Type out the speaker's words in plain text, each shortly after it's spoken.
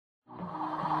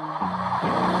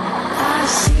I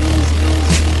see.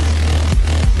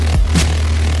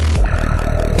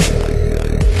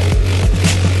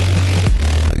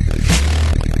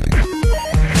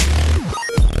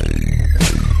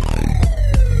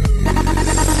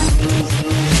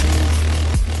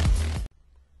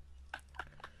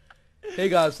 Hey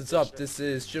guys, what's up? This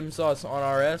is Jim Sauce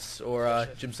on RS, or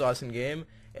Jim Sauce in game,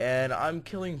 and I'm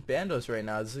killing Bandos right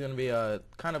now. This is going to be a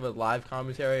kind of a live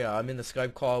commentary. I'm in the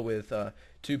Skype call with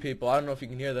two people. I don't know if you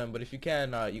can hear them, but if you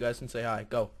can, you guys can say hi.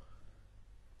 Go.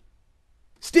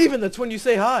 Steven, that's when you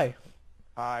say hi.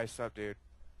 Hi, sup, dude?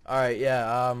 Alright,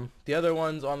 yeah, the other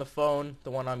one's on the phone.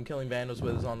 The one I'm killing Bandos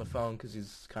with is on the phone because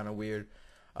he's kind of weird.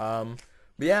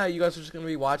 But yeah, you guys are just going to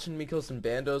be watching me kill some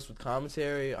Bandos with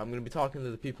commentary. I'm going to be talking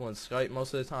to the people on Skype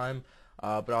most of the time,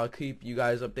 but I'll keep you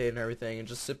guys updated and everything, and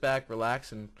just sit back,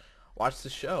 relax, and watch the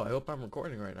show. I hope I'm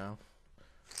recording right now.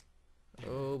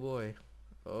 Oh boy.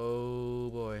 Oh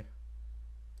boy.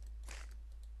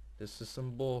 This is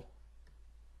some bull.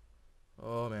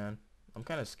 Oh man. I'm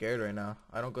kind of scared right now.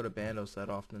 I don't go to Bandos that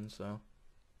often, so.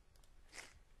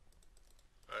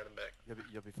 Alright, I'm back.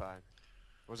 You'll be fine.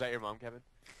 Was that your mom, Kevin?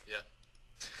 Yeah.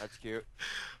 That's cute.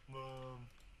 Mom.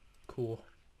 Cool.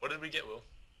 What did we get, Will?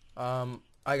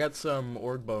 I got some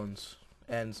org bones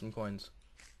and some coins.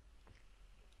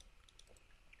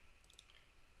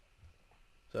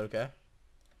 Is that okay?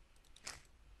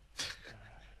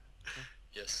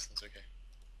 Yes, that's okay.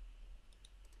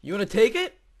 You wanna take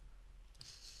it?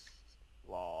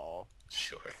 Lol.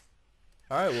 Sure.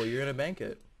 Alright, well you're gonna bank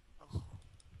it.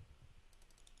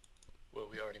 Well,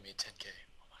 we already made 10K.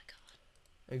 Oh my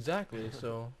god. Exactly,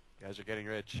 so. You guys are getting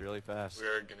rich really fast.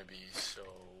 We're gonna be so...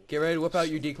 Get ready to whip out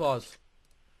your D-claws.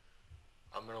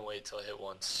 I'm gonna wait till I hit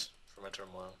once for my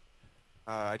turmoil.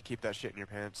 I'd keep that shit in your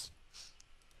pants.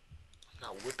 I'm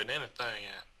not whipping anything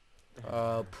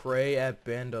at. Pray at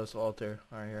Bandos altar.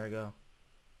 Alright, here I go.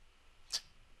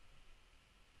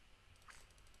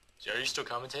 Are you still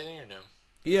commentating or no?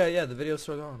 Yeah, the video's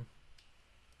still going.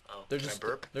 Oh, They're can just I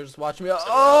burp? They're just watching me. Is that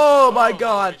Oh allowed? my Let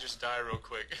god! me just die real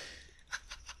quick.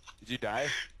 Did you die?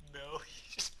 No,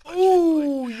 he just punched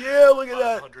Ooh, me like yeah, look at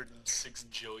that. 506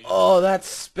 jillion. Oh, that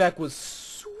spec was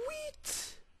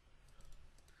sweet.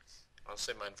 I'll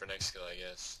save mine for next kill, I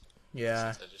guess.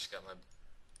 Yeah. Since I just got my...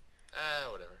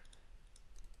 whatever.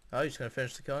 Oh, you're just gonna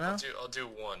finish the kill now? I'll do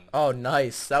one. Oh,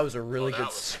 nice. That was a really that good.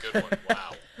 was a good one.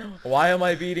 Wow. Why am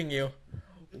I beating you?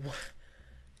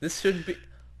 This shouldn't be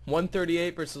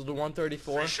 138 versus the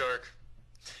 134. Free shark.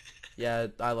 Yeah,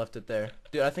 I left it there,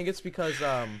 dude. I think it's because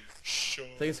Sure.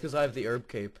 I think it's because I have the herb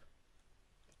cape.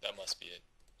 That must be it.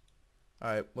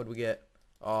 All right, what do we get?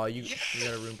 Oh, you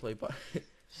got a rune plate button.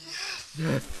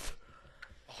 Yes.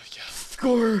 Oh yes.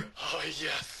 Score. Oh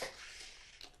yes.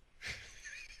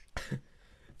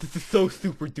 This is so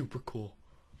super duper cool.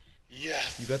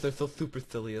 Yes. You guys are so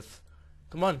supercilious.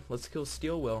 Come on, let's kill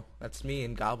Steel Will. That's me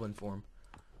in goblin form.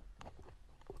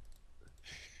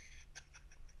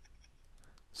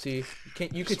 See,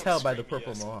 you could tell by the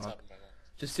purple mohawk.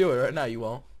 Just do it right now, you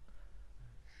won't.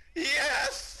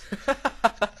 Yes.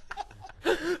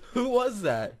 Who was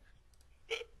that?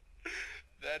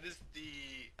 That is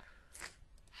the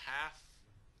half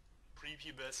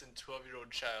prepubescent 12-year-old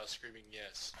child screaming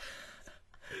yes.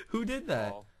 Who did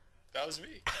that? Oh. That was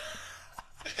me.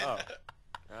 Oh.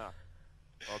 Yeah.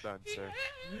 Well done, sir.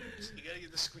 You gotta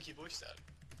get the squeaky voice out.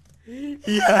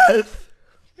 Yes.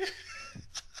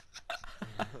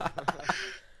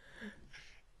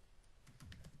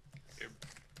 Here,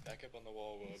 back up on the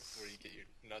wall where you get your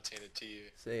nuts handed to you.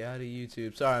 Say hi to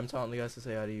YouTube. Sorry, I'm telling the guys to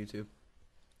say hi to YouTube.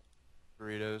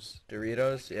 Burritos.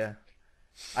 Doritos, yeah.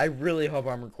 I really hope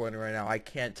I'm recording right now. I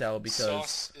can't tell because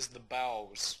Sauce is the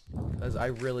bowels. I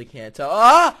really can't tell.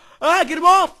 Ah! Get him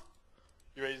off!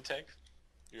 You ready to tank?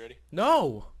 You ready?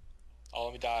 No. Oh,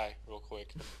 let me die real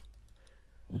quick.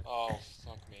 Oh,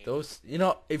 fuck me. Those,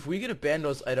 if we get a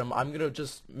Bandos item, I'm gonna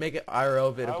just make an IRL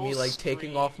of it I of me will like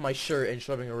taking scream. off my shirt and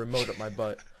shoving a remote up my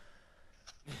butt.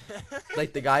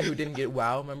 Like the guy who didn't get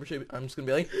WoW membership. I'm just gonna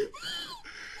be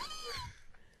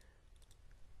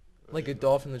like a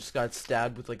dolphin that just got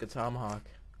stabbed with like a tomahawk.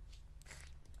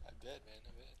 I bet, man,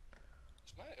 I bet.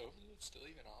 Is my overload still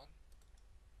even on?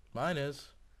 Mine is.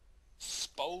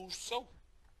 Suppose so.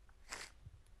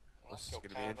 Well, This is go gonna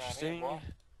be pound right in, interesting. boy.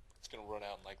 It's gonna run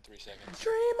out in like 3 seconds.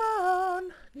 Dream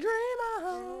on, dream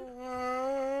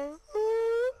on.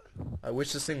 I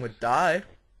wish this thing would die.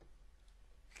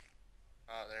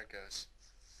 Oh, there it goes.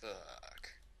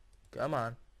 Fuck. Come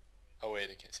on. Oh wait,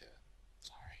 I can't see that.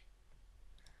 Sorry.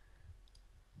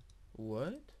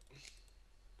 What?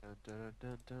 Dun, dun,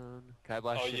 dun, dun. Can I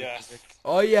blast Oh shit yeah. music?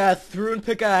 Oh yeah, through and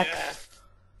pickaxe. Yes.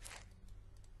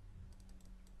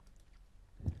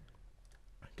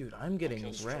 Dude, I'm I'll getting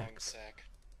kill strong wrecked. sack.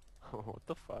 What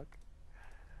the fuck?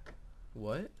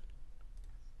 What?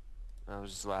 I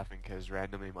was just laughing because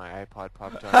randomly my iPod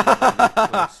popped up. And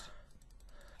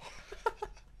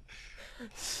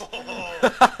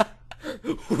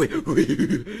my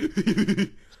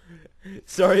playlist.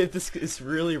 Sorry if this is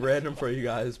really random for you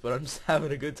guys, but I'm just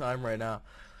having a good time right now.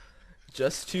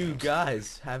 Just two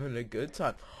guys having a good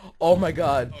time. Oh my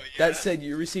god. Oh, yeah? That said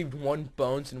you received 1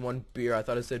 bones and 1 beer. I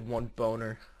thought it said 1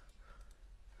 boner.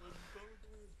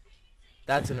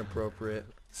 That's inappropriate.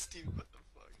 Steve, what the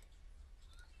fuck?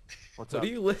 What's What up? are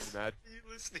you listening? mad? Are you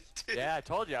listening to? Yeah, I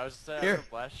told you I was Here. gonna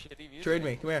blast shitty music. Trade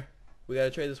me. Come here. We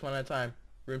gotta trade this one at a time.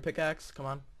 Rune pickaxe. Come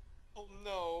on. Oh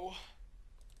no.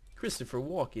 Christopher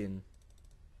Walken.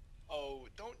 Oh,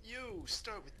 don't you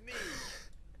start with me.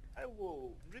 I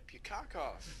will rip your cock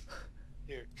off.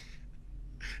 Here.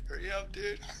 Hurry up,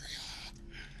 dude. Hurry up.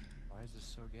 Why is this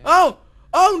so gay? Oh!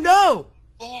 Oh no!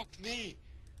 Fuck me.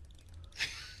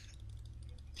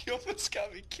 You almost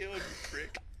got me killed, you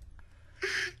prick.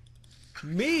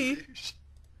 Me?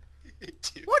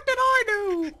 Dude. What did I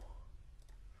do?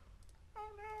 Oh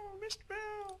no, Mr.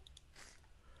 Bell.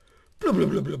 Blah blah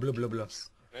blah blah blah blah blah.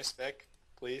 Nice spec,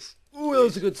 please. Ooh, that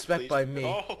was a Please, good spec please. by me.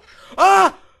 Oh,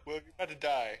 Ah! well, you're about to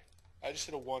die. I just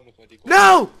hit a 1 with my decoy.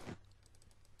 No!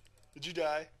 Did you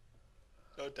die?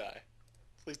 Don't die.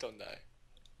 Please don't die.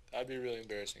 That'd be really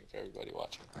embarrassing for everybody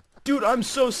watching. Dude, I'm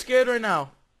so scared right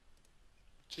now.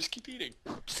 Just keep eating.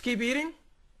 Just keep eating?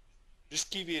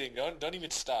 Just keep eating. Don't even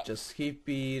stop. Just keep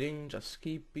eating. Just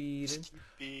keep eating. Just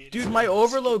keep eating. Dude, my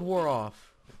overload wore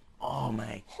off. Oh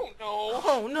my. Oh no.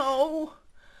 Oh no.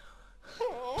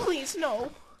 Oh. Please no.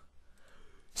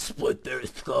 Split their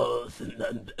skulls and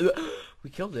then... We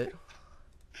killed it.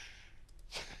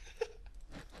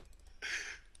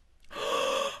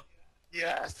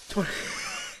 Yes.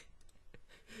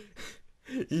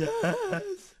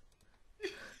 Yes.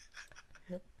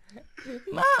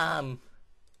 Mom.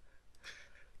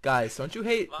 Guys, don't you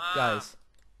hate... Mom. Guys,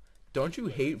 don't you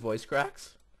hate voice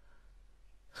cracks?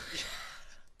 Yes.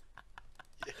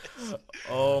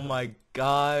 Oh my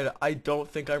god, I don't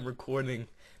think I'm recording.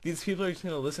 These people are just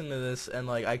gonna listen to this and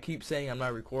like, I keep saying I'm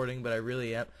not recording, but I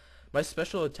really am. My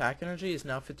special attack energy is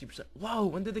now 50%. Whoa,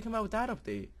 when did they come out with that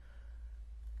update?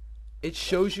 It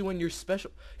shows you when your special...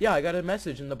 Yeah, I got a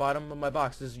message in the bottom of my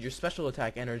box. This is your special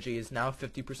attack energy is now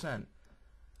 50%.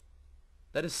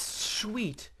 That is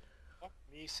sweet. Fuck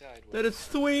me sideways. That is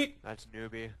sweet. That's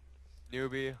newbie.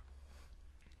 Newbie.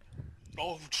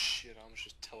 Oh shit! I almost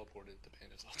just teleported the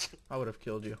Bandos onto. I would have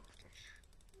killed you.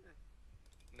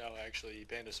 No, actually,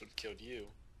 Bandos would have killed you.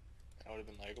 I would have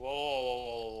been like,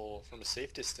 whoa, from a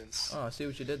safe distance. Oh, I see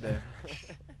what you did there.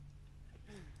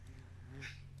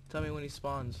 Tell me when he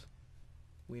spawns.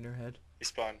 Wienerhead. He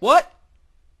spawned. What?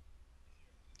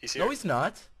 He's here. No, he's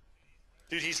not.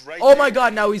 Dude, he's right Oh there. my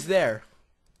god, now he's there.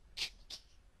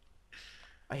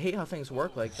 I hate how things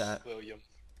work like that. William.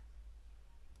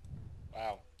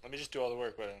 Wow. Let me just do all the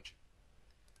work, why don't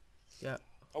you? Yeah.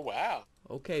 Oh, wow.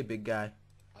 Okay, big guy.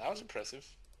 That was impressive.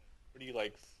 What are you,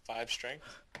 like, 5 strength?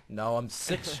 No, I'm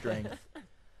 6 strength.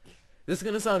 This is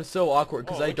gonna sound so awkward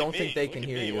because Oh, I look at don't think me. they Look can at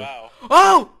hear me, you. Wow.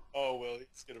 Oh! Oh, Will,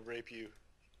 he's gonna rape you.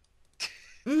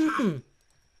 Mm.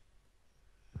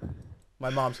 My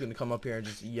mom's gonna come up here and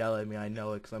just yell at me. I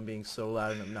know it because I'm being so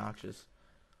loud and obnoxious.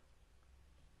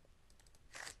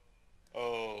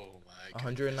 Oh, my god.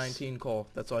 119 coal.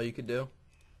 That's all you could do?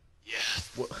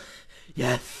 Yes. What?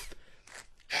 Yes!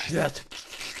 Yes!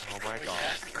 Oh my god.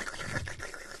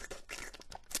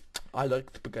 I like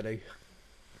spaghetti.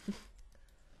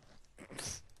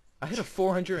 I hit a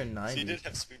 490. So you didn't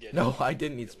have spaghetti. No, I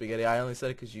didn't eat spaghetti. I only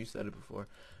said it because you said it before.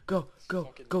 Go, go,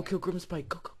 Fucking go lie. kill Grim Spike.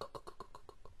 Go, go, go, go, go, go,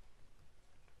 go, go.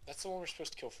 That's the one we're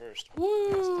supposed to kill first.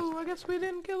 Woo! I guess we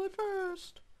didn't kill it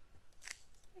first.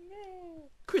 Oh, no.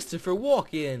 Christopher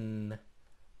Walken.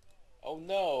 Oh,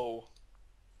 no.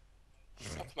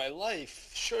 Fuck my life.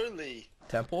 Surely.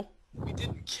 Temple? We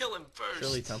didn't kill him first.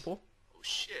 Shirley Temple? Oh,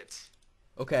 shit.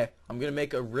 Okay, I'm gonna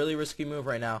make a really risky move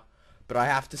right now, but I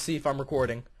have to see if I'm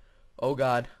recording. Oh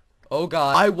god. Oh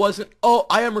god. I wasn't. Oh,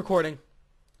 I am recording.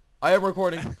 I am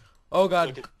recording. Oh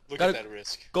god. Look Gotta at that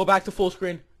risk. go back to full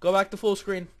screen. Go back to full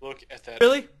screen. Look at that.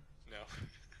 Really? No.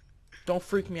 Don't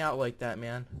freak me out like that,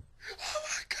 man. Oh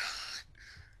my god.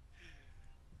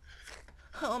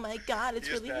 Oh my god, it's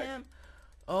He is really back. him.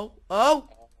 Oh, oh!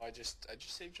 Oh, I just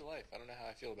saved your life. I don't know how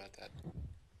I feel about that.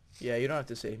 Yeah, you don't have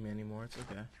to save me anymore. It's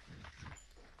okay.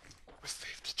 We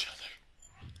saved each other.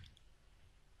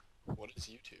 What is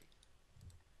YouTube?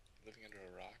 Living under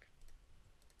a rock?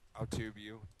 I'll tube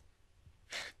you.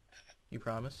 You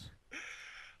promise?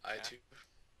 I Yeah. too.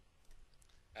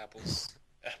 Apple's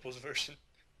version.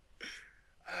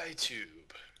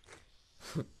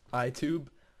 iTube. iTube.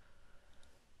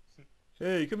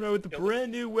 Hey, coming out with the Kill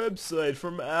brand new website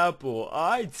from Apple,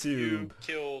 iTube. You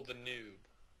kill the noob.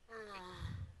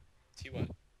 See what?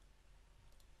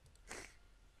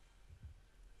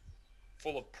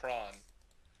 Full of prawn.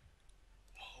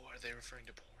 Oh, are they referring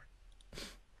to porn?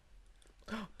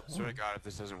 Swear to God, if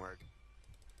this doesn't work.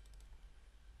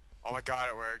 Oh my God,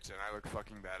 it worked, and I look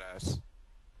fucking badass.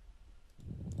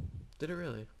 Did it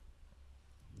really?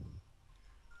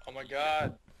 Oh my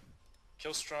God.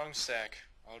 Kill strong sack.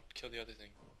 I'll kill the other thing.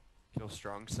 Kill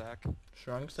strong sack.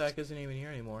 Strong Stack isn't even here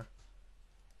anymore.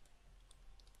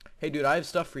 Hey dude, I have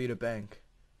stuff for you to bank.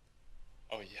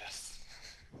 Oh yes.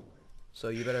 So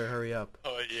you better hurry up.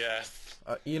 Oh yes.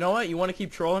 You know what? You want to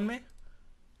keep trolling me?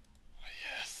 Oh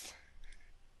yes.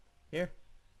 Here.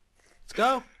 Let's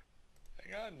go.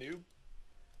 Hang on, noob.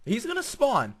 He's gonna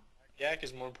spawn. Yak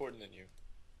is more important than you.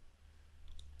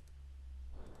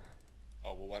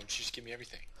 Oh well, why don't you just give me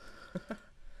everything?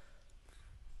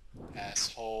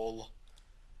 Asshole.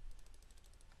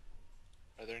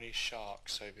 Are there any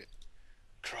sharks over it?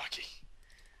 Crocky.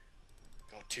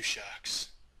 Got 2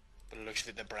 sharks. But it looks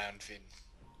like the brown fin.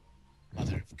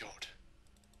 Mother of God.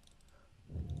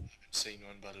 I haven't seen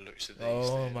one by the looks of these.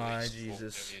 Oh They're at my least 4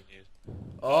 Jesus. million years.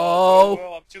 Oh.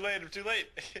 Well, I'm too late,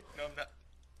 No, I'm not.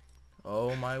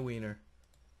 Oh my wiener.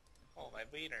 Oh, my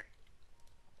wiener.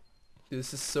 Dude,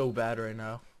 this is so bad right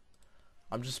now.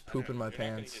 I'm just I know, pooping my you're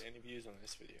pants. not gonna get any views on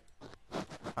this video.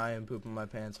 I am pooping my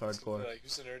pants It's gonna hardcore. be like,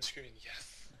 who's the nerd screaming?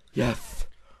 Yes. Yes.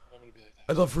 I'm gonna be like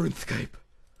I that. love RuneScape.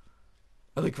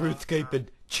 I like RuneScape and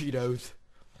Cheetos.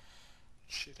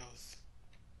 Shit off.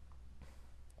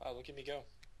 Wow, look at me go.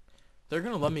 They're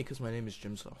gonna love me because my name is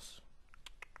Jim Sauce.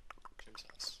 Jim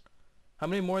sauce. How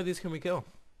many more of these can we kill?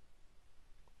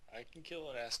 I can kill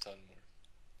an ass ton more.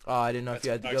 Oh, I didn't know if That's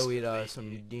you had to go eat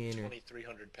approximately some dinner.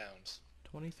 2,300 pounds.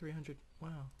 2,300. Wow.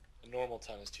 A normal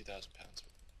ton is 2,000 pounds.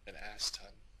 An ass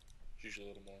ton is usually a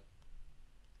little more.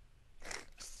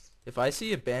 If I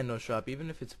see a Bando shop, even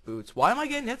if it's boots, why am I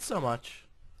getting hit so much?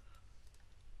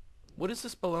 What is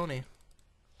this baloney?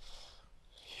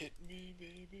 Hit me,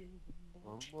 baby.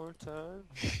 One more time.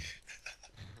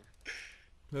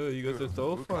 Oh, you guys are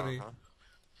so Wukong, funny. huh?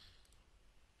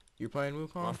 You're playing Wanna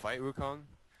Wukong? fight Wukong?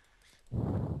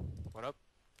 What up?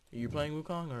 Are you playing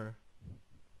Wukong or?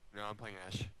 No, I'm playing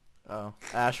Ash. Oh,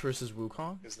 Ash versus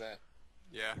Wukong? Is that?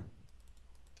 Yeah.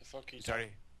 The fuck are you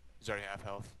He's already half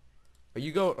health.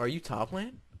 Are you top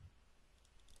lane?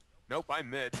 Nope, I'm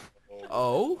mid.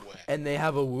 Oh, What? and they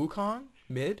have a Wukong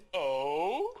mid?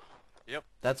 Oh? Yep.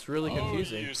 That's really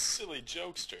confusing. Oh, you silly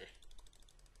jokester.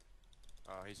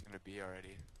 Oh, he's gonna be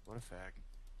already. What a fag.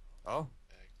 Oh?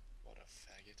 What a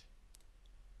faggot.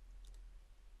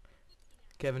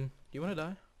 Kevin, do you want to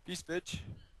die? Peace, bitch.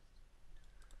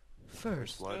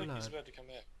 First Blood. I feel like he's blood. about to come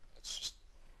back. That's just...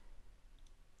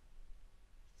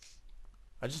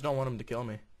 I just don't want him to kill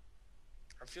me.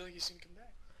 I feel like he's gonna come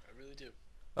back. I really do.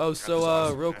 Oh, this so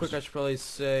awesome real Ash. quick, I should probably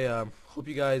say, hope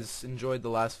you guys enjoyed the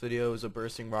last video. It was a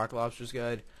bursting rock lobsters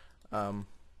guide. Kind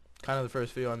of the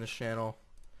first video on this channel,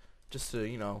 just to,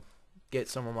 you know, get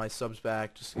some of my subs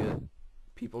back, just to get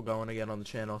people going again on the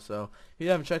channel. So if you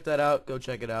haven't checked that out, go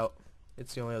check it out.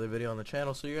 It's the only other video on the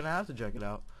channel, so you're gonna have to check it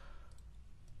out.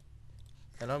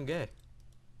 And I'm gay.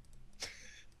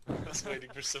 I was waiting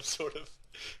for some sort of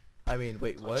I mean,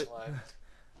 wait, what?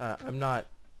 punchline. I'm not.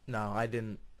 No, I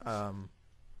didn't.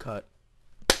 Cut.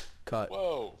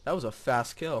 Whoa. That was a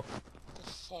fast kill. What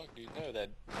the fuck, dude? No, that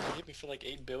he hit me for like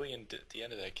 8 billion at the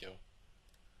end of that kill.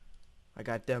 I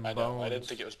got them I bones. know, I didn't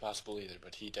think it was possible either,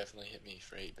 but he definitely hit me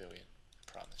for 8 billion.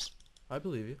 I promise. I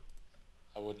believe you.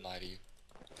 I wouldn't lie to you.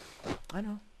 I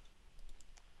know.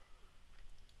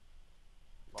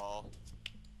 Lol.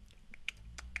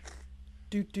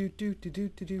 Do do do do do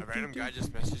do do. A random guy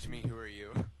just messaged me, who are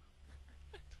you?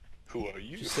 Who are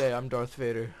you? Just say I'm Darth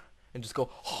Vader, and just go.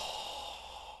 I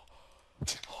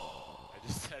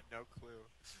just had no clue.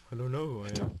 I don't know who I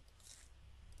am.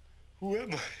 Who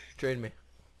am I? Trade me.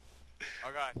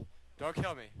 Oh god. Don't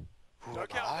kill me. Who Don't am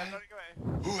kill me. I? I'm running away.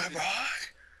 Who am I?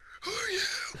 Who are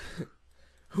you?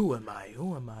 Who am I?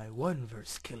 Who am I? One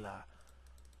verse killer.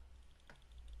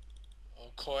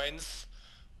 Oh, coins.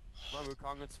 Come on,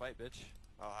 Wukong, let's fight, bitch.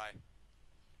 Oh, hi.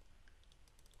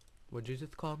 What'd you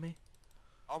just call me?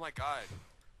 Oh my god.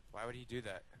 Why would he do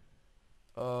that?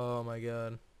 Oh my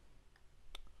god.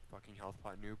 Fucking health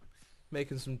pot noob.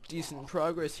 Making some decent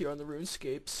progress here on the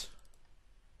RuneScapes.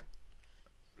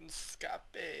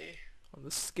 Runescape. On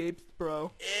the scapes,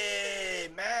 bro. Hey,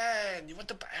 man. You want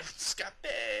to buy Runescape?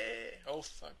 Oh,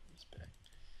 fuck. He's back.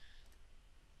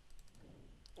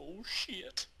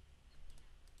 Bullshit.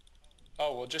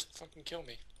 Oh, well, just fucking kill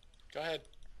me. Go ahead.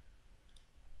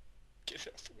 Get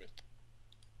it over with.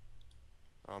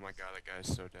 Oh my god, that guy's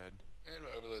so dead. And my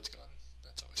overload's gone.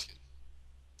 That's always good.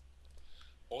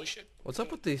 Holy shit. What's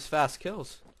up with these fast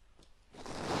kills?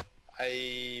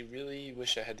 I really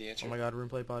wish I had the answer. Oh my god, rune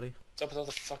plate body. What's up with all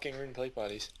the fucking rune plate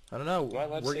bodies? I don't know. Am I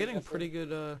allowed to We're say getting that for- pretty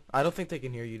good. I don't think they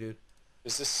can hear you, dude.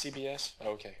 Is this CBS? Oh,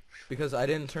 okay. Because I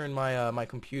didn't turn my my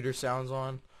computer sounds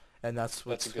on, and that's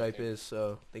what That's a good Skype thing. is,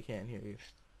 so they can't hear you.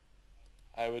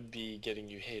 I would be getting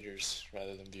you haters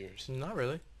rather than viewers. Not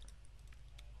really.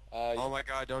 Oh my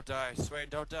god, don't die. Swain,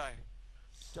 don't die.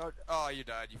 Don't. Oh, you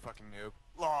died, you fucking noob.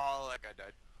 Lol, that guy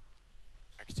died.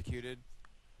 Executed.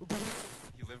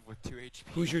 You live with 2 HP.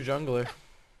 Who's your jungler?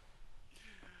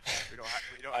 We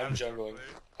don't I'm have a jungling. jungler.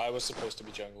 I was supposed to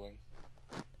be jungling.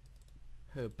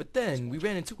 But then we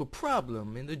ran into a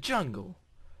problem in the jungle.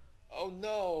 Oh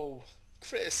no!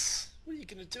 Chris, what are you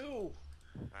gonna do?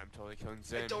 I'm totally killing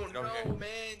Zen. I don't Get know, over here.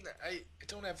 man. I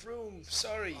don't have room.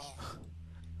 Sorry.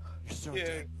 You're so Yeah.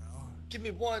 dead, bro. Give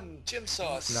me one gym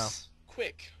sauce. No.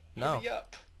 Quick. No. Hurry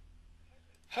up.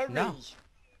 Hurry. No.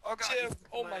 Oh god. Jim. you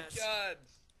Oh my ass. god.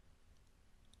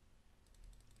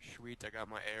 Sweet, I got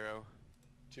my arrow.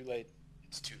 Too late.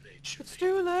 It's too late. It's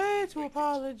Shirley. too late to Wait.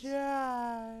 apologize.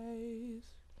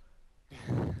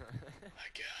 My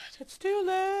god. It's too fine,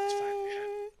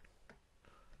 late.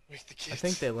 Wake the kids. I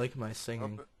think they like my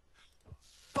singing.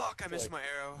 Fuck, I missed Like- my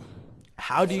arrow.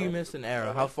 How do you miss an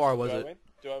arrow? How far was Do I it? win?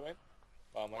 Do I win?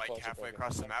 Oh, my Like claws are halfway broken.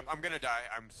 across the map. I'm gonna die.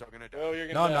 I'm so gonna die. Oh, you're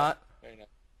gonna No, I'm die. not. No, you're not.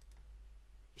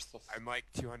 You're still I'm like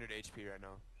 200 HP right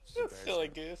now. This is you embarrassing. silly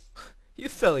goose. You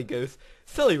silly goose.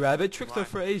 Silly rabbit. Tricks Come are on.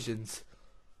 for Asians.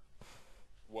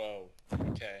 Whoa.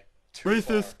 Okay. Too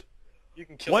Racist. far. You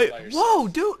can kill Wait. him by yourself. Whoa,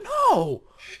 dude. No.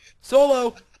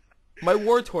 Solo. My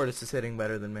war tortoise is hitting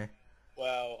better than me.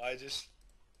 Wow, I'm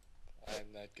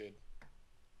that good.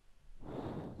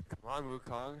 Come on,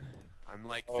 Wukong. I'm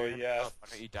like, Oh, 300 yeah. health. Why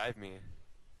don't you dive me?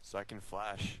 So I can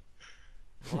flash.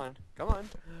 Come on. Come on.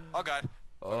 Oh god.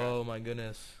 Oh my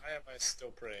goodness. Why am I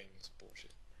still praying this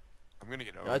bullshit? I'm gonna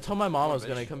get over I it. told my mom I Oh, was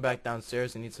gonna bitch. come back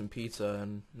downstairs and eat some pizza,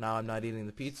 and now I'm not eating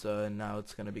the pizza, and now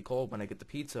it's gonna be cold when I get the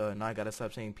pizza, and now I gotta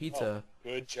stop saying pizza. Oh,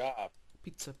 good job.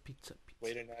 Pizza, pizza, Way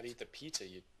pizza. to not eat the pizza,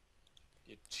 you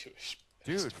Jewish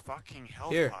Dude, bastard. fucking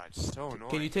health Here. pods. So annoying.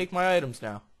 Can you take my items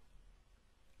now?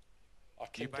 I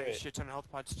Do you can buy do a it. shit ton of health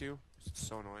pods too? It's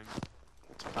so annoying.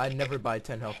 I'd never buy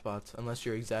 10 health pots, unless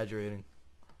you're exaggerating.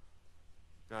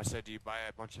 No, I said, do you buy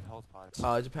a bunch of health pods?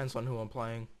 It depends on who I'm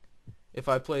playing. If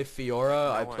I play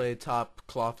Fiora, I one. play top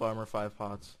cloth armor 5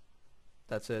 pots.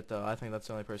 That's it, though. I think that's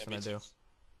the only person me I do. too.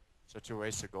 Such a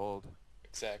waste of gold.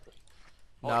 Exactly.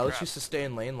 Holy Nah, let's crap. just to stay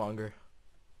in lane longer.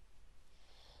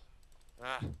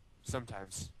 Ah,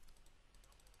 sometimes.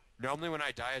 Normally when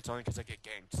I die, it's only because I get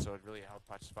ganked, so it really health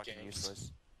pods is fucking Ganked.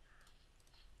 useless.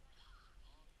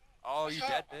 Oh, you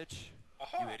dead, bitch.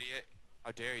 Aha! You idiot.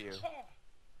 How dare you. Aha!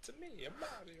 To me, a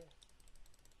Mario.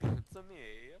 It's a me,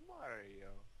 a Mario.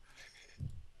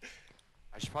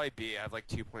 I should probably be. I have like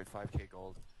 2.5k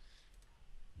gold.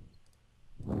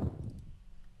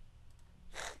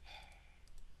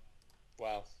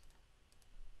 Wow.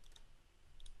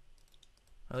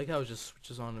 I like how it just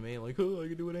switches on to me, like, oh, I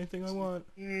can do anything I want.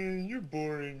 You're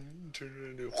boring. Turn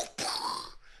it into.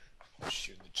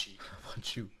 Shoot in the cheek.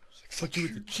 Punch you. It's like, Fuck you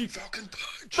with the cheek. Falcon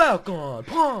punch. Falcon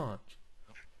punch!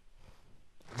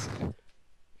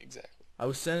 Exactly. I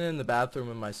was sitting in the bathroom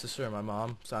with my sister and my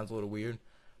mom. Sounds a little weird.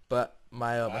 But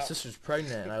my Wow. sister's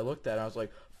pregnant, and I looked at her and I was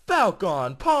like,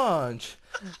 Falcon punch!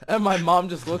 And my mom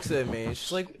just looks at me, and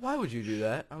she's like, why would you do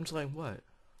that? I'm just like, what?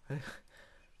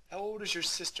 How old is your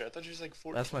sister? I thought she was like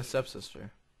 14. That's my stepsister.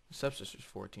 My stepsister's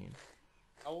 14.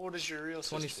 How old is your real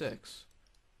sister? 26.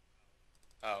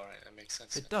 Oh, right. That makes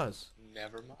sense. It does.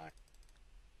 Never mind.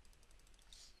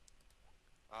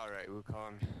 Alright,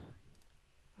 Wukong.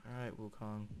 Alright,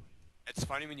 Wukong. It's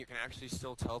funny when you can actually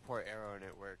still teleport arrow and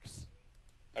it works.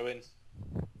 I win.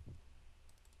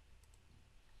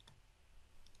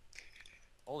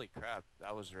 Holy crap,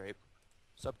 that was rape.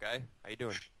 What's up, guy? How you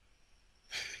doing?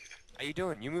 How you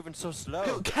doing? You moving so slow.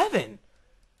 Yo, Kevin!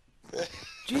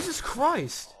 Jesus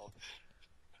Christ!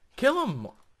 Kill him!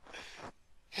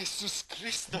 Jesus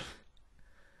Cristo.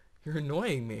 You're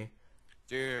annoying me.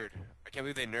 Dude, I can't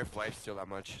believe they nerfed lifesteal that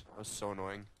much. That was so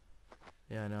annoying.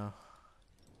 Yeah, I know.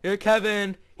 Here,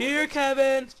 Kevin! Here,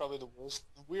 Kevin! It's probably the worst.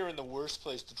 We are in the worst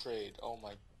place to trade. Oh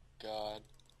my god.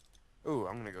 Ooh,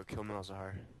 I'm gonna go kill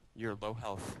Malzahar. You're low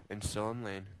health and still in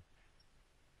lane.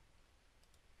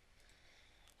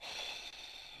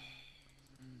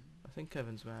 I think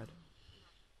Kevin's mad.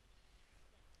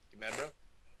 You mad, bro?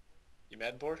 You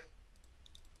mad, Boar?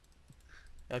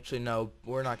 Actually, no.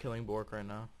 We're not killing Bork right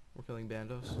now. We're killing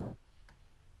Bandos.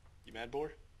 You mad,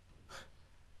 Boar?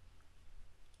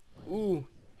 Ooh,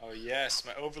 Oh yes,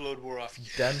 my overload wore off.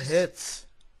 Yes. them hits.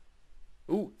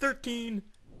 Ooh, 13.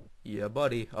 Yeah,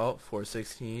 buddy. Oh,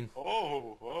 416.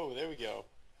 Oh, whoa, there we go.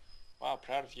 Wow,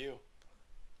 proud of you.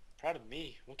 Proud of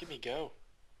me. Look at me go.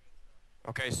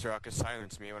 Okay, Straka,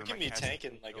 silence me. One of Look my at me cats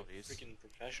tanking like a abilities. freaking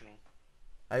professional.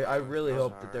 I really Those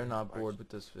hope that they're are not nice. bored with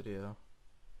this video.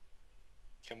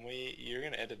 Can we? You're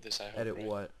gonna edit this, I hope. Edit right?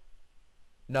 what?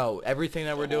 No, everything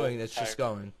that The we're whole doing, it's just entire-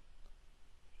 going.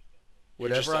 You're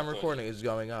Whatever just I'm uploading. recording is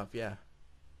going up, yeah.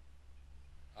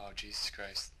 Oh Jesus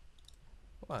Christ!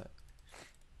 What?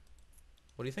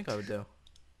 What do you think I would do?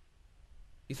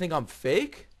 You think I'm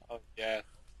fake? Oh yeah.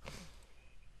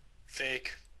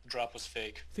 Fake. Drop was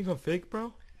fake. You think I'm fake,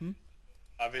 bro?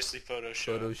 Obviously, Photoshop.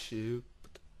 Photo shoot.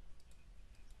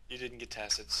 You didn't get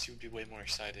tacits. You'd be way more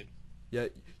excited. Yeah,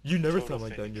 you never Total sound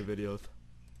like that in fake. your videos.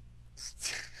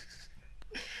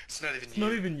 It's not even It's you.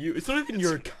 not even you. It's not even It's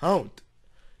your me. account.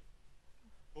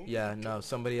 Oh Yeah, my no, God.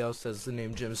 somebody else says the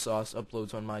name Jim Sauce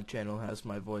uploads on my channel has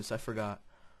my voice. I forgot.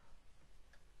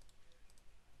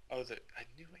 Oh, I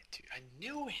knew it, dude. I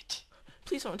knew it.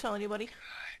 Please don't tell anybody.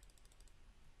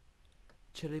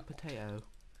 Chili potato.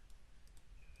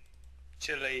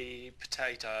 Chili,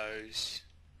 potatoes,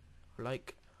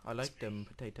 I like them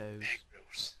potatoes. egg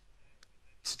rolls.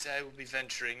 Today we'll be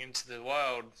venturing into the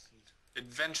wild,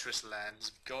 adventurous lands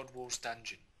of God War's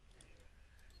Dungeon.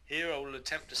 Here I will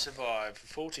attempt to survive for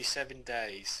 47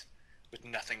 days with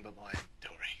nothing but my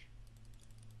inventory.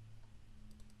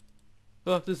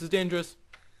 Oh, this is dangerous.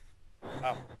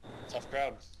 Oh, tough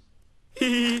crowd.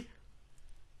 Hee.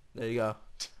 There you go.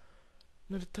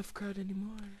 Not a tough crowd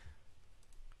anymore.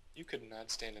 You could not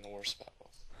stand in a worse spot.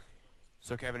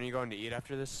 So, Kevin, are you going to eat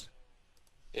after this?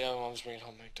 Yeah, my mom's bringing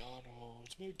home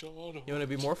McDonald's. McDonald's. You want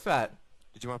to be more fat?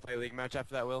 Did you want to play a league match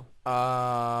after that, Will?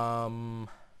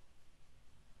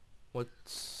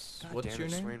 What's God damn your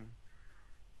it, name? Swain.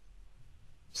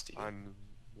 Steven.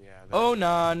 Yeah. Oh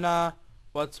nah.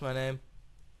 What's my name?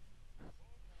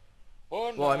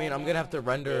 Oh, Well, I no, mean, I'm no, gonna have to no.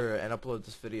 render and upload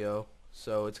this video,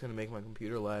 so it's gonna make my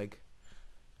computer lag.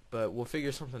 But we'll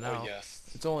figure something Oh, out. yes.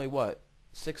 It's only what,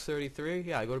 6:33?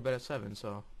 Yeah, I go to bed at 7,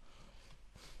 so.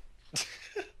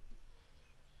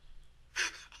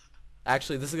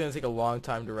 Actually, this is gonna take a long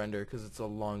time to render because it's a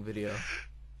long video.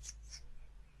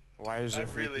 Why is I there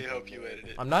free really people hope you in there? edit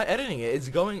it. I'm not editing it. It's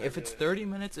going. I If it's really- 30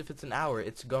 minutes, if it's an hour,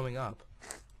 it's going up.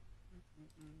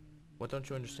 What don't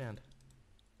you understand?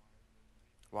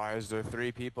 Why is there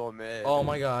 3 people mid? Oh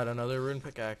my god, another rune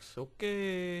pickaxe.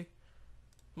 Okay.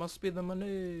 Must be the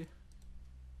money.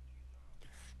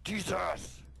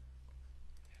 Jesus!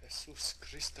 Jesus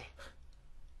Cristo.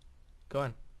 Go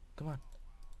on. Come on.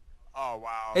 Oh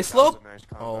wow. Hey, that was Slope! a nice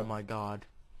combo. Oh my god.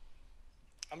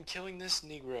 I'm killing this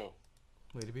Negro.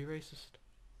 Way to be racist.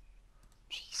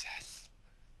 Jesus.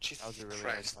 Jesus That was a really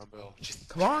Christ. nice combo. Will. Jesus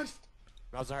Come on! Christ.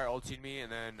 Malzahar ultied me, and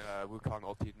then Wukong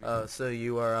ultied me. So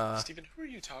you are, Steven, who are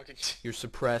you talking to? you're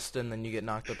suppressed and then you get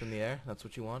knocked up in the air? That's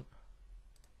what you want?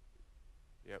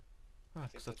 Yep. Oh, I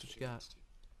 'cause think that's what you got. want, Steven.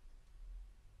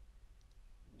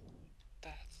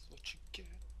 That's what you get.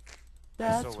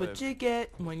 That's so what live. you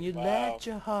get when you Wow. let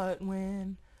your heart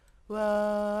win. Whoa.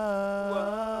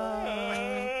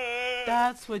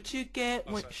 That's what you get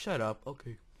Oh, when... sorry. Shut up.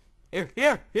 Okay.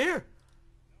 Here!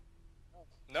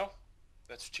 No,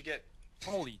 that's what you get.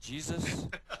 Holy Jesus!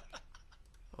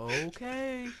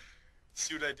 Okay.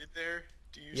 See what I did there?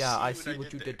 Do you Yeah, see I see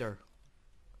what you there? did there.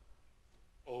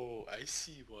 Oh, I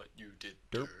see what you did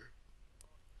Derp.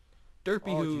 there.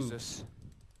 Derpy Oh hoo. Jesus!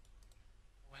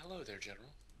 Well, hello there,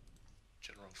 General.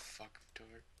 General fuck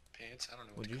toward pants. I don't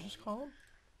know what What'd to you call just him. call him?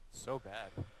 So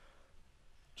bad.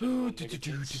 General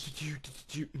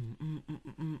Negatives.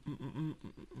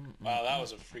 Wow, that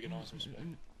was a freaking awesome spec.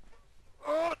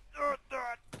 Oh,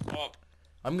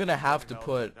 I'm gonna have to No,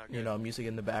 put, not you good. know, music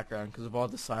in the background because of all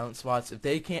the silent spots. If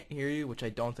they can't hear you, which I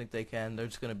don't think they can, they're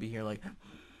just gonna be here like...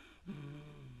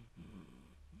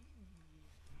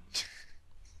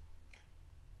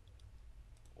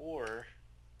 or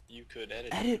you could edit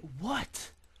it. Edit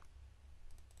what?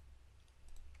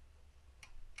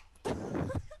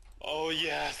 Oh,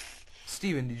 yes.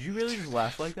 Steven, did you really just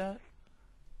laugh like that?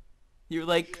 You were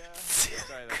like...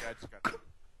 Sorry, that guy just got.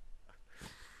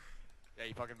 Yeah,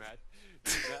 you fucking mad?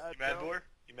 You You mad, no? Boar?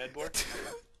 You mad, Boar?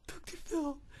 Dr.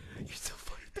 Phil, you're so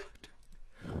funny,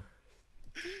 Doctor.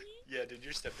 Yeah, dude,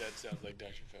 your stepdad sounds like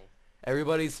Dr. Phil.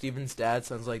 Everybody, Steven's dad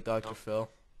sounds like Dr. Nope. Phil.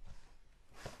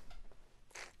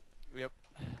 Yep.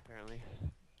 Apparently.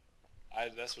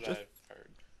 That's what Just- I've heard.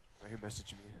 Who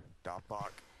messaged me? Dot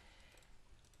bot.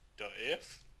 Duh,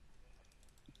 if?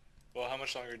 Well, how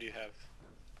much longer do you have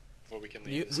before we can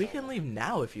leave? We can leave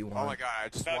now if you want. Oh my god, I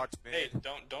just watched Hey, mid.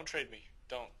 don't trade me.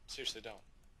 Don't. Seriously, don't.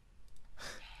 Ah,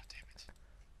 damn it.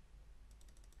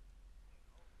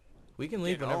 We can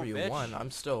leave Get whenever home, you bitch. want.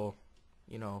 I'm still,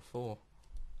 full.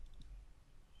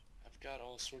 I've got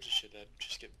all sorts of shit that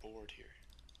just get bored here.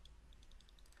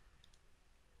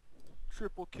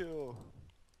 Triple kill.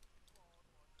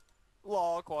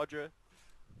 Law quadra.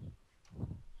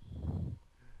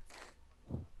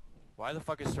 Why the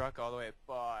fuck is Struck all the way?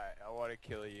 But I want to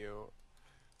kill you.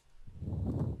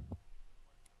 So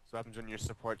what happens when your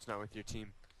support's not with your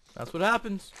team? That's what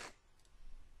happens.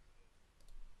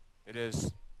 It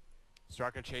is.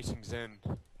 Straka chasing Zen.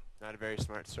 Not a very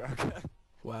smart Straka.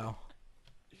 Wow.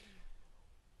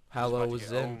 How low was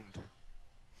Zen? Owned.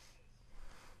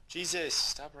 Jesus,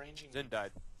 stop ranging. Zen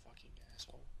died. Fucking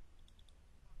asshole.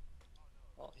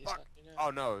 Oh, he's Fuck. not you know. Oh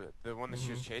no, the one that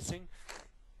she was chasing?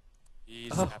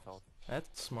 He's Oh. half health.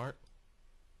 That's smart.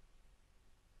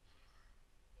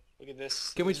 Look at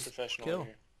this. Can we this just professional kill? over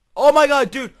here. Oh my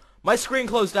god, dude! My screen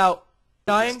closed out.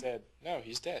 Dying? He's dead. No,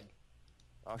 he's dead.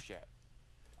 Oh shit.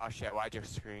 Oh shit, why'd your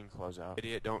screen close out?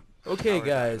 Idiot, don't... Okay, power down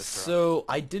guys, this rock. so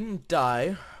I didn't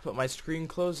die, but my screen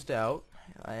closed out,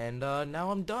 and now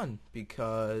I'm done,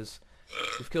 because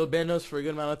we've killed Bandos for a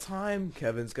good amount of time.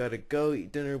 Kevin's gotta go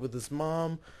eat dinner with his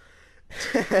mom,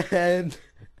 and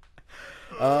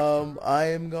I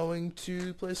am going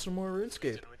to play some more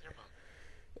RuneScape,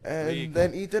 and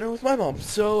then eat dinner with my mom.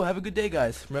 So, have a good day,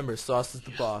 guys. Remember, sauce is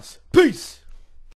the boss. Peace!